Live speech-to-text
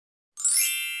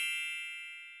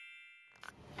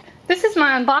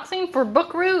my unboxing for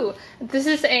Bookroo. This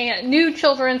is a new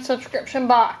children's subscription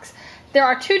box. There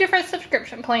are two different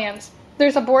subscription plans.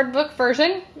 There's a board book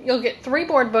version. You'll get 3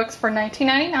 board books for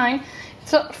 $19.99.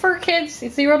 So for kids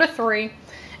 0 to 3.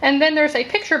 And then there's a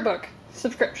picture book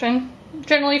subscription,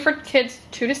 generally for kids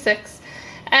 2 to 6.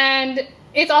 And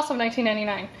it's also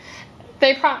 $19.99.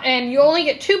 And you only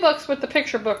get 2 books with the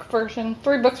picture book version,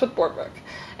 3 books with board book.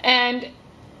 And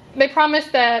they promise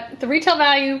that the retail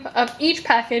value of each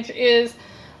package is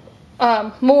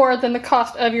more than the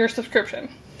cost of your subscription.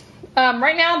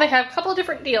 Right now they have a couple of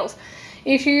different deals.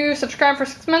 If you subscribe for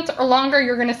 6 months or longer,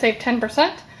 you're going to save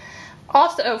 10%.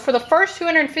 Also, for the first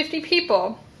 250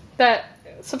 people that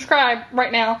subscribe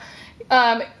right now,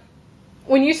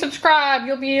 when you subscribe,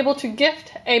 you'll be able to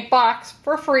gift a box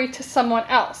for free to someone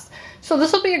else. So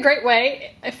this will be a great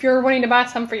way if you're wanting to buy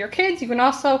some for your kids. You can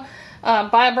also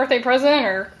buy a birthday present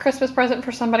or Christmas present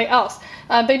for somebody else.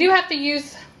 They do have to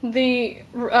use the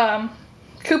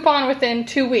coupon within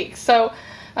 2 weeks. So,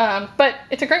 but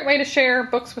it's a great way to share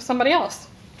books with somebody else.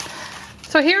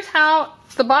 So here's how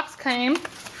the box came.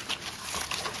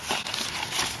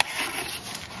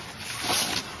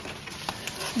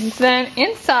 And then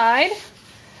inside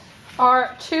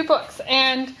are 2 books,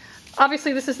 and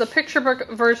obviously this is the picture book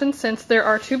version since there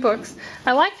are 2 books.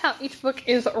 I like how each book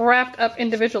is wrapped up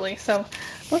individually, so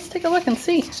let's take a look and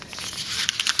see.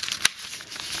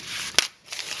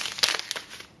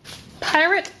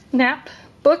 Pirate Nap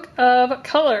Book of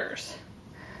Colors.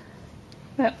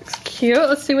 That looks cute.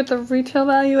 Let's see what the retail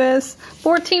value is.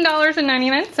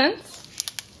 $14.99.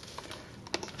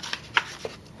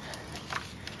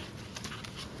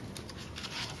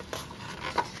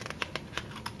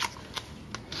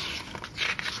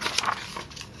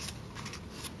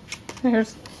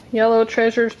 There's Yellow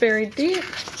Treasures Buried Deep.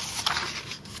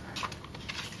 This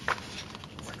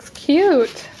looks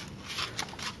cute.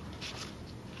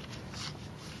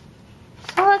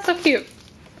 Oh, that's so cute.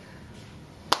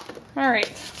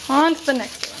 Alright, on to the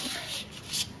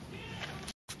next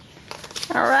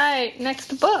one. Alright,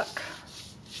 next book.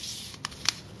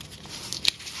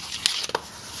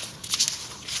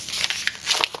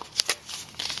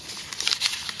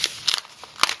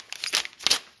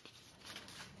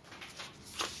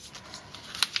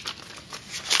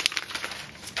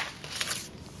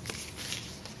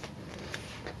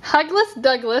 Hugless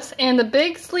Douglas and the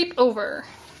Big Sleepover.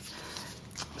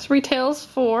 This retails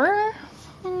for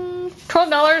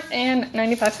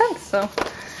 $12.95, so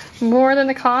more than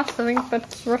the cost. I think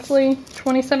that's roughly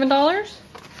 $27.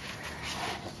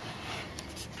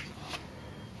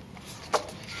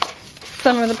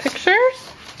 Some of the pictures.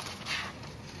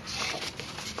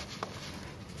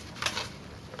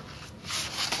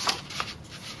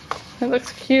 It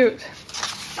looks cute.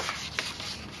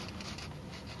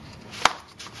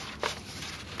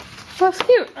 That's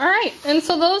cute. Alright, and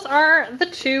so those are the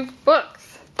 2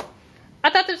 books.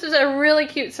 I thought this was a really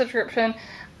cute subscription.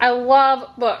 I love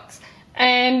books.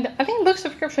 And I think book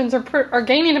subscriptions are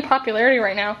gaining in popularity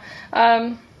right now.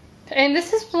 And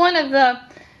this is one of the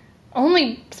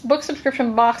only book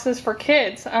subscription boxes for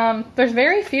kids. There's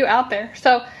very few out there.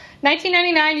 So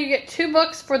 $19.99, you get 2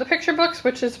 books for the picture books,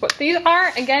 which is what these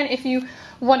are. Again, if you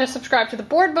want to subscribe to the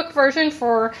board book version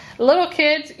for little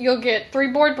kids, you'll get 3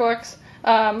 board books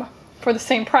for the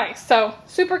same price. So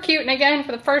super cute. And again,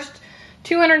 for the first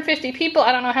 250 people,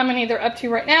 I don't know how many they're up to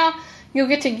right now, you'll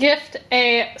get to gift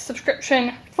a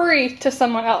subscription free to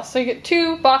someone else. So you get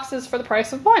 2 boxes for the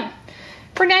price of 1.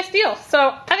 Pretty nice deal. So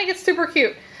I think it's super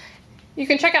cute. You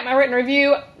can check out my written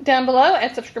review down below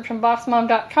at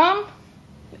subscriptionboxmom.com.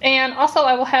 And also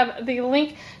I will have the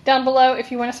link down below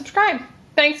if you want to subscribe.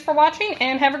 Thanks for watching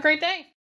and have a great day.